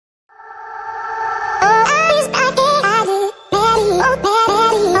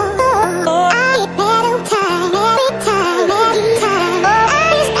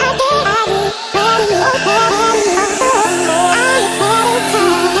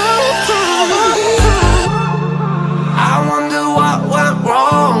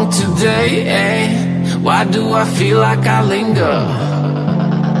Why do I feel like I linger?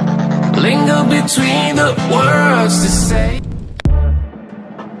 Linger between the words to say.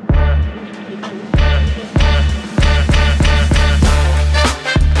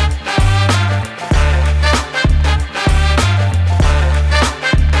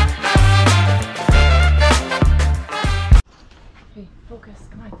 Hey, focus,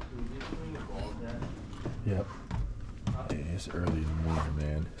 come on. Yep. Hey, it's early in the morning,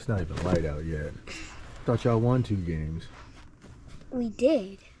 man. It's not even light out yet. Thought y'all won 2 games. We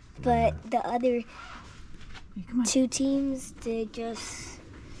did, but the other 2 teams, they just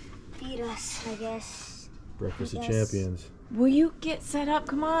beat us, I guess. Breakfast of champions. Will you get set up?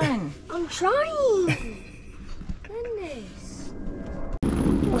 Come on. I'm trying. Goodness.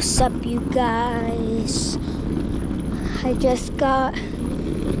 What's up, you guys? I just got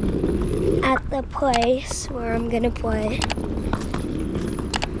at the place where I'm gonna play.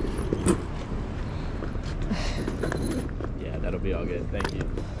 Yeah, that'll be all good. Thank you.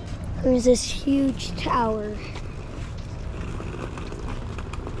 There's this huge tower.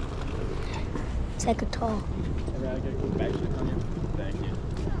 It's like a tall. Thank you.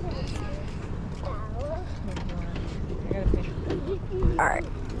 All right.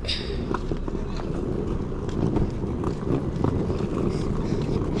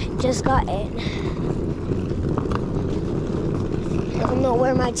 Just got in. I don't know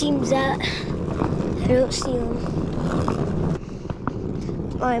where my team's at. I don't see them.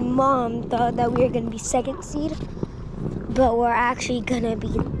 My mom thought that we were gonna be 2nd seed, but we're actually gonna be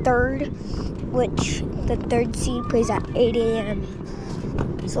 3rd, which the 3rd seed plays at 8 a.m.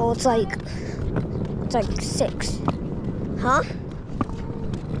 So it's like 6. Huh?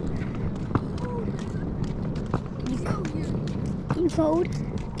 You code?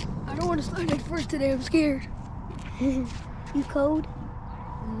 I don't want to start at first today. I'm scared. You code?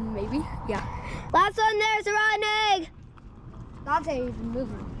 Maybe. Yeah. Last one there's a rotten egg. Dante is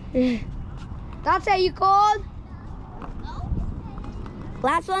moving. Dante, you cold?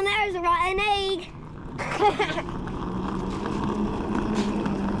 Last one there's a rotten egg.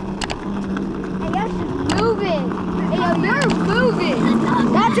 Hey, you're moving. Hey, yo, you're moving.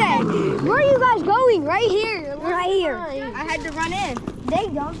 Dante, where are you guys going? Right here. Right here. I had to run in. They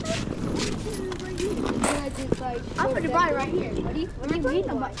don't. I'm gonna run right here. What do you mean?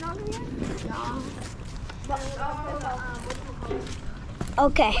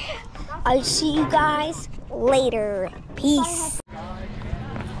 Okay, I'll see you guys later. Peace.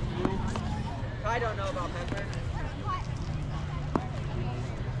 I don't know about pepper.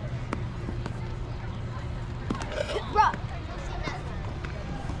 Bro.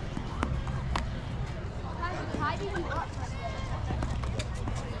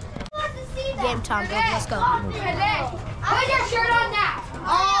 Game time, baby. Let's go. Put your shirt on now.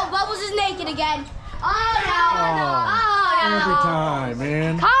 Oh, Bubbles is naked again. Oh, no. Every time,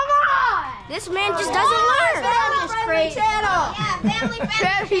 man. Come on. This man just doesn't learn. That's crazy. Yeah, family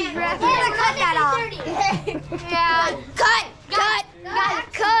friendly. We're gonna cut that off. Yeah. Cut.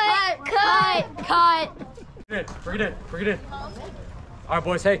 Bring it in. All right,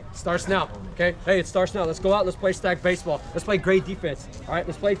 boys. Hey, starts now. Okay. Hey, it starts now. Let's go out. Let's play stack baseball. Let's play great defense. All right.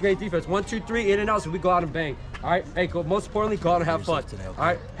 Let's play great defense. 1, 2, 3, in and out. So we go out and bang. All right. Hey, go. Most importantly, go out and have fun. All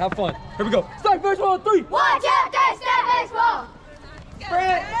right. Have fun. Here we go. Stack baseball. 3. 1, 2, 3, step baseball.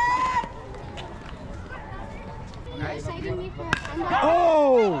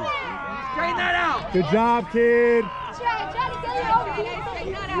 Oh! Straighten that out. Good job, kid.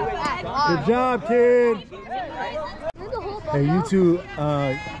 Good job, kid. Hey, you two,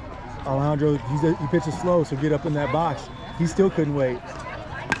 Alejandro, he pitches slow, so get up in that box. He still couldn't wait.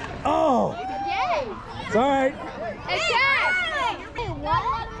 Oh! It's all right.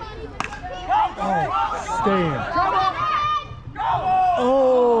 Oh, stay in. Oh!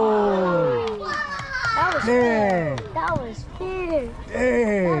 Man! That was fair.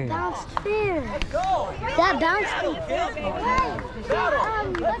 Dang! That bounced fair. That bounced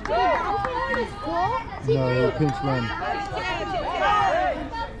No, pinch run.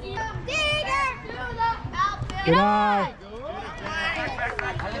 Good eye.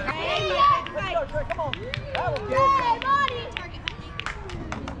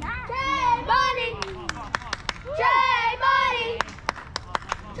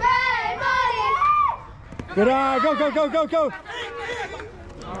 Good eye. Go.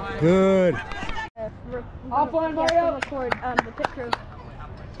 Good. Offline, Mario. Record the pit crew.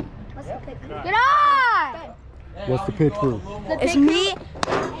 What's the pit crew? Get on! What's the pitch crew? It's me.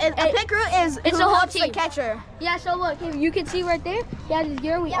 The pit crew is it's the whole team. The catcher. Yeah. So look, you can see right there. Yeah, this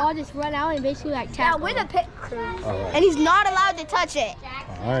gear. We all just run out and basically like tackle. Yeah, we're the pit crew. All right. And he's not allowed to touch it.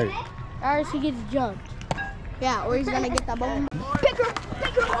 All right. Or else he gets jumped. Yeah, or he's gonna get the ball. Picker.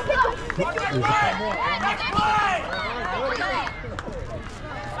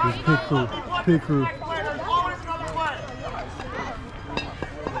 Pit crew.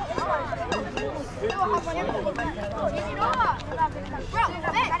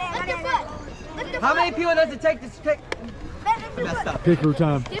 How many people does it take to pick? Messed up. Pit crew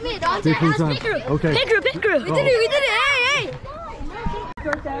time. Give me a dog. Pit crew time. Okay. Pick crew. We did it. Hey.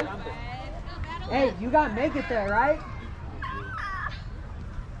 Hey, you gotta make it there, right?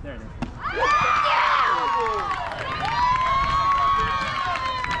 There it is.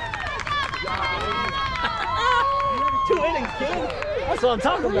 2 innings, kid. That's what I'm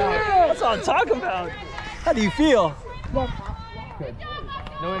talking about. That's what I'm talking about. How do you feel? No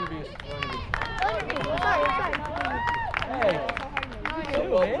interviews. Hey, you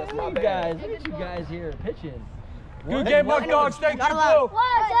guys, look at you guys here pitching. Good game, my dogs. Thank you, Blue. 1, 2,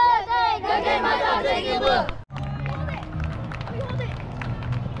 3. Good game, my dog. Thank you, Blue. Let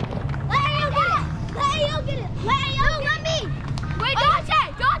me. Wait, don't check.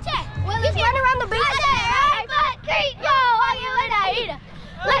 He's running around the base. Right foot, creep, go.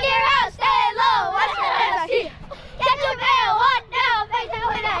 Look your house, stay low. Watch your house, here. Catch your bell, walk down, face it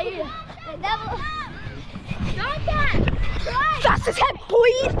when I eat it. Don't catch. Fast as heck,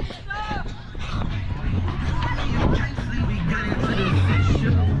 boys.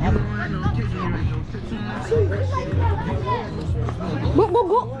 Go.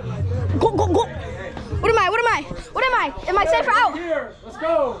 What am I? Am I safe or out? Here, let's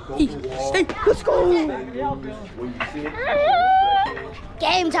go. Hey, let's go.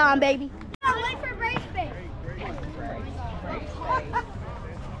 Game time, baby. Wait for brace space.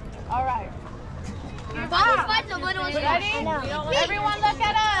 All right. Ready? Everyone look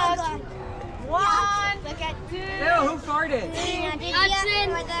at us. 1, look at 2. Ew, who farted? Hudson.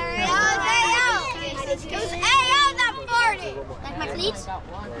 That farted. Like my cleats? No.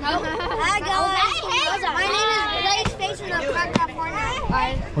 My name is Blaze Face in the front of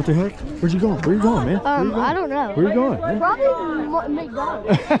Fortnite. What the heck? Where'd you go? Where you going, man? I don't know. Where you going? Man? Probably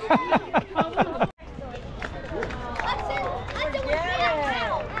McDonald's.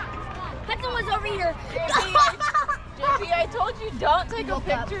 Hudson was over here. JP, I told you don't take a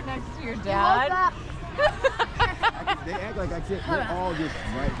picture next to your dad. They act like I can't. We're all just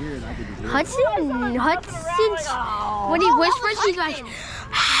right here, and I can just. Hudson's when he whispers, he's like,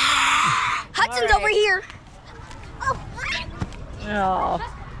 Hudson's over here. No.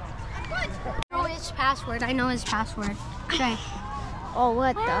 I know his password. Okay. Oh,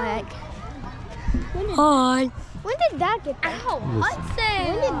 what the heck? Hi. When did that get there? Ow, Hudson.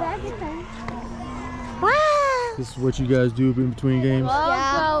 When did that get there? Wow. This is what you guys do in between games?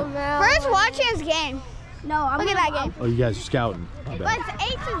 Yeah. Where's watching his game? No, look at that game. Oh, you guys are scouting. My bad. But it's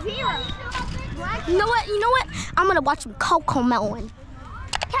 8-0. You know what? I'm gonna watch some Coco Melon.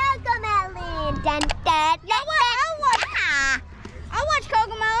 Coco Melon. Dun, dun, dun, I'll watch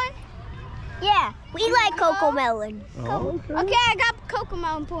Coco Melon. Yeah, we like Coco Melon. Oh, okay. Okay, I got Coco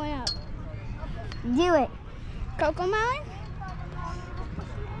Melon pulling up. Do it. Coco Melon?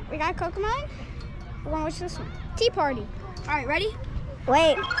 We got Coco Melon? We're gonna watch this one. Tea Party. All right, ready?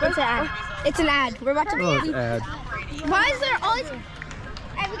 Wait, it's an ad. It's an ad. We're about to. Oh, it's ad. Why is there always?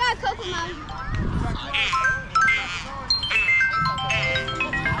 Hey, we got Coco Melon.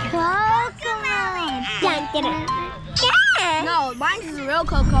 Coco Melon. No, mine's is a real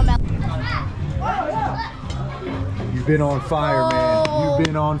Coco Melon. You've been on fire, man. You've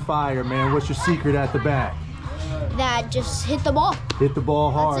been on fire, man. What's your secret at the bat? That just hit the ball. Hit the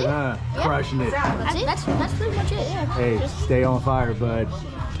ball hard, huh? Yeah. Crushing it. That's it. That's pretty much it. Yeah. Hey, stay on fire, bud.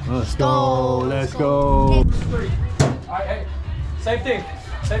 Let's go. Let's go. All right, hey, same thing.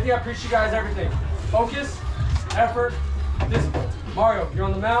 I preach you guys everything. Focus, effort, discipline. Mario, you're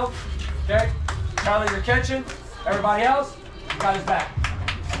on the mound. Okay. Tyler, you're catching. Everybody else, you got his back.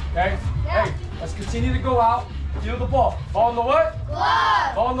 Okay. Yeah. Hey, let's continue to go out. Feel the ball. Ball in the what?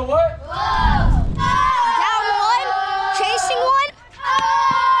 Glove. Ball in the what? Glove. Down one. Chasing one.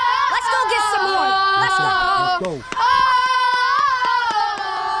 Let's go get some more. Let's go. Let's go.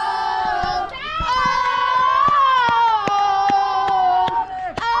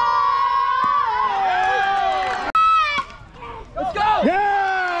 Let's go. Yeah!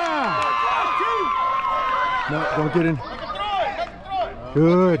 No, don't get in.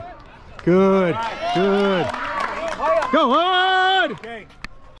 Good. Good. Good. Go on! Okay.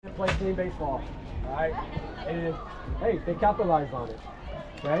 Play team baseball. All right. And hey, they capitalized on it.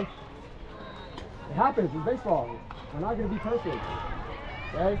 Okay. It happens in baseball. We're not going to be perfect.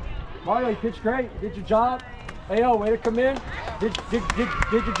 Okay. Mario, you pitched great. You did your job. Hey, yo, way to come in. Did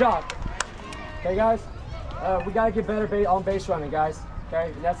your job. Okay, guys. we got to get better on base running, guys.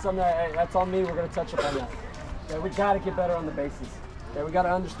 Okay, and that's something that's on me. We're going to touch upon that. Okay, we got to get better on the bases. Okay, we got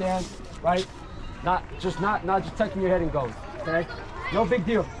to understand, right? Not just tucking your head and going. Okay, no big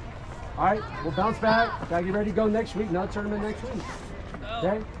deal. All right, we'll bounce back. Got to get ready to go next week. Another tournament next week.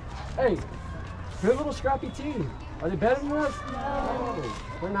 Okay, hey, we're a little scrappy team. Are they better than us? No,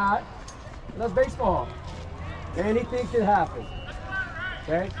 we're not. That's baseball. Anything can happen.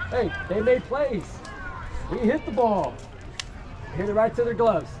 Okay, hey, they made plays. We hit the ball. Hit it right to their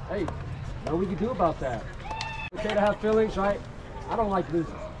gloves. Hey, what we can do about that? Okay to have feelings, right? I don't like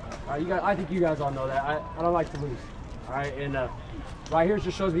losing. All right, you guys, I think you guys all know that. I don't like to lose. All right, and right here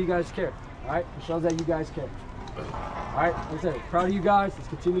just shows that you guys care. All right, it shows that you guys care. All right, like I said, proud of you guys. Let's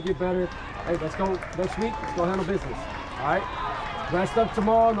continue to get better. Hey, let's go next week. Let's go handle business. All right, rest up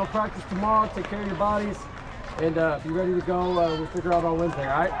tomorrow. No practice tomorrow. Take care of your bodies, and be ready to go. We'll figure out on Wednesday.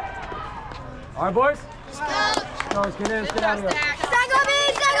 All right. All right, boys. Let's go. Let's get in. Let's get out of here. Stack on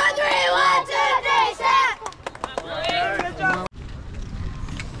me, stack on 3, 1, 2, 3, stack.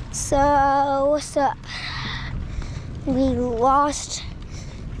 So, what's up? We lost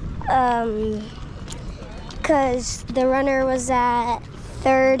because the runner was at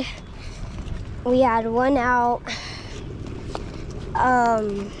third. We had 1 out.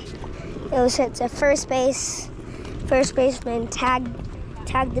 It was hit to first base. First baseman tagged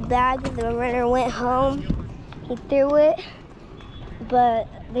the bag. The runner went home. He threw it, but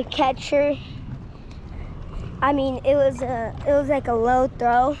the catcher, I mean, it was like a low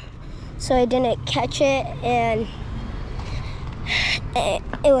throw, so he didn't catch it, and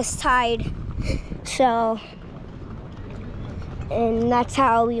it was tied. So, and that's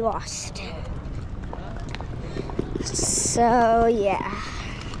how we lost. So yeah,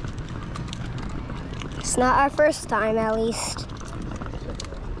 it's not our first time, at least.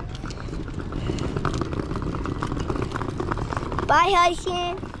 Bye,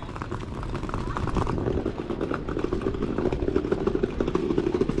 Hudson.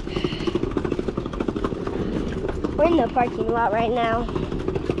 We're in the parking lot right now.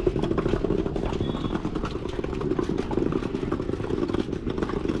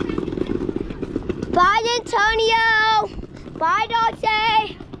 Bye, Antonio. Bye,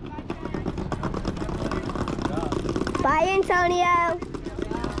 Dulce. Bye, Antonio.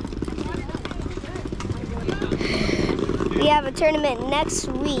 We have a tournament next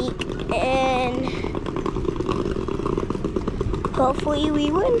week, and hopefully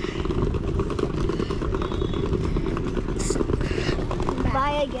we win.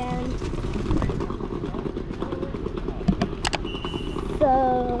 Bye again.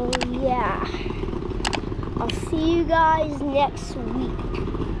 So yeah, I'll see you guys next week.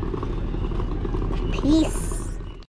 Peace.